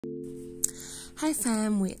Hi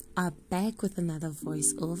fam, we are back with another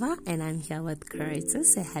voiceover and I'm here with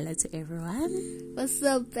Curtis. Say hello to everyone. What's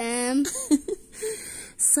up, fam?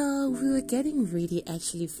 So we were getting ready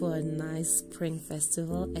actually for a nice spring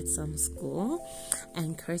festival at some school,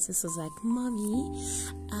 and Curtis was like, Mommy,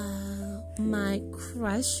 my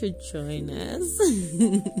crush should join us.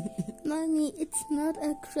 Mommy, it's not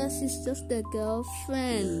a crush, it's just a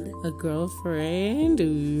girlfriend. A girlfriend?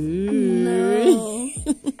 Ooh. No,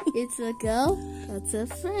 it's a girl, that's a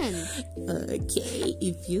friend. Okay,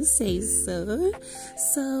 if you say so.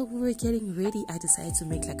 So we were getting ready. I decided to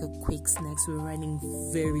make like a quick snacks. We were running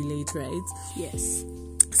very late, right? Yes.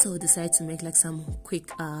 So I decided to make like some quick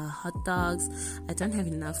hot dogs. I don't have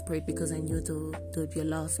enough bread because I knew there would be a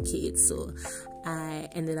lot of kids, so I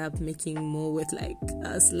ended up making more with like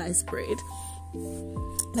sliced bread.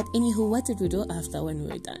 But anywho, what did we do after when we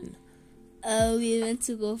were done? We went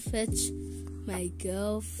to go fetch my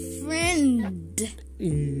girlfriend.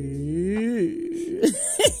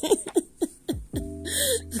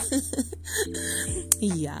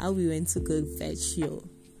 Yeah, we went to go fetch your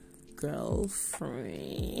girlfriend.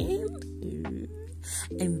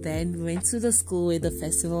 And then we went to the school where the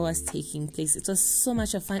festival was taking place. It was so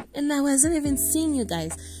much of fun, and I wasn't even seeing you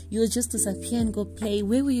guys. You were just disappear and go play.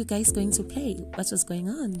 Where were you guys going to play? What was going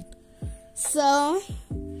on? So,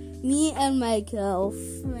 me and my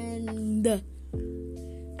girlfriend,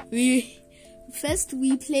 we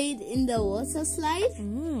played in the water slide.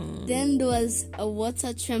 Then there was a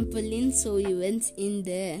water trampoline, so we went in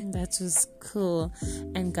there. That was cool.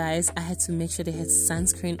 And guys, I had to make sure they had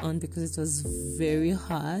sunscreen on because it was very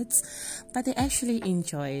hot, but they actually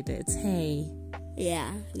enjoyed it. Hey,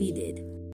 Yeah, we did.